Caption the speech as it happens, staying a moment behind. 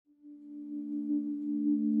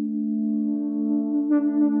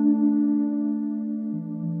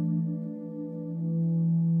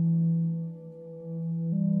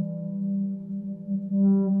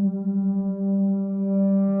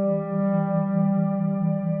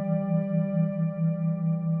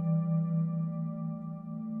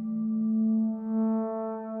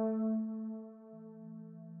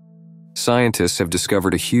scientists have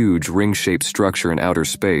discovered a huge ring-shaped structure in outer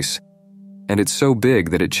space, and it's so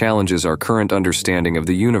big that it challenges our current understanding of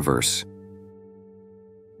the universe.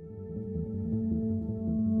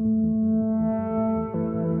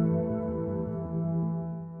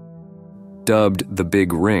 Dubbed the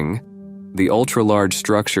Big Ring, the ultra-large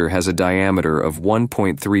structure has a diameter of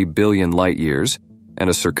 1.3 billion light-years and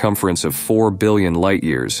a circumference of 4 billion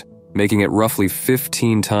light-years, making it roughly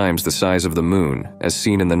 15 times the size of the Moon, as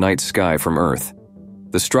seen in the night sky from Earth.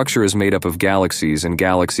 The structure is made up of galaxies and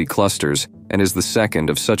galaxy clusters and is the second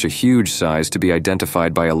of such a huge size to be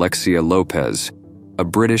identified by Alexia Lopez, a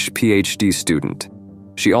British PhD student.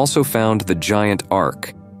 She also found the Giant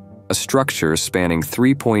Arc, a structure spanning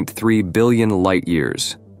 3.3 billion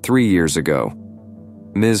light-years, 3 years ago.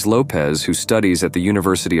 Ms. Lopez, who studies at the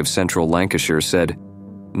University of Central Lancashire, said,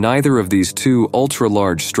 "Neither of these two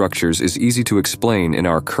ultra-large structures is easy to explain in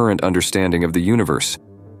our current understanding of the universe,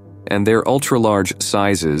 and their ultra-large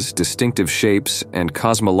sizes, distinctive shapes, and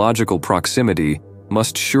cosmological proximity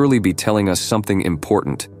must surely be telling us something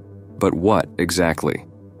important. But what exactly?"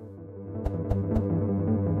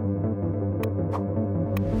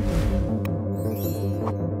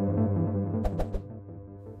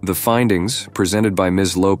 The findings, presented by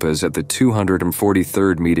Ms. Lopez at the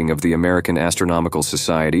 243rd meeting of the American Astronomical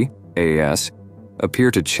Society, AAS, appear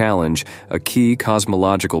to challenge a key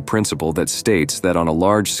cosmological principle that states that on a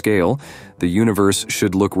large scale, the universe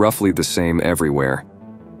should look roughly the same everywhere.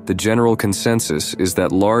 The general consensus is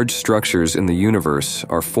that large structures in the universe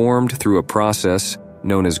are formed through a process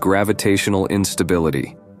known as gravitational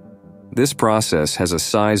instability. This process has a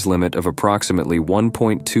size limit of approximately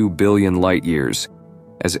 1.2 billion light-years,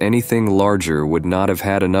 as anything larger would not have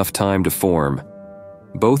had enough time to form.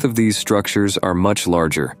 Both of these structures are much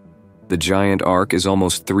larger. The Giant Arc is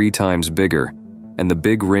almost 3 times bigger, and the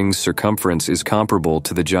Big Ring's circumference is comparable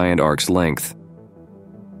to the Giant Arc's length.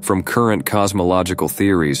 From current cosmological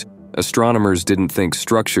theories, astronomers didn't think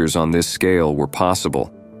structures on this scale were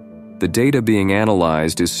possible. The data being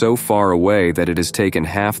analyzed is so far away that it has taken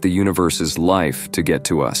half the universe's life to get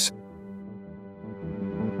to us.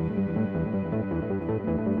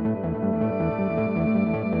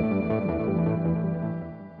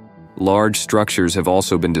 Large structures have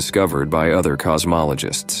also been discovered by other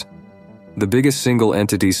cosmologists. The biggest single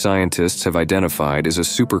entity scientists have identified is a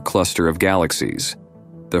supercluster of galaxies,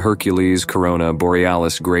 the Hercules Corona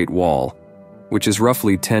Borealis Great Wall, which is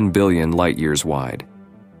roughly 10 billion light-years wide.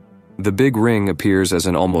 The Big Ring appears as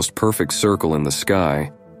an almost perfect circle in the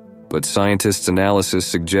sky, but scientists' analysis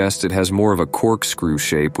suggests it has more of a corkscrew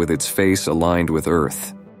shape with its face aligned with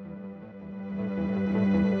Earth.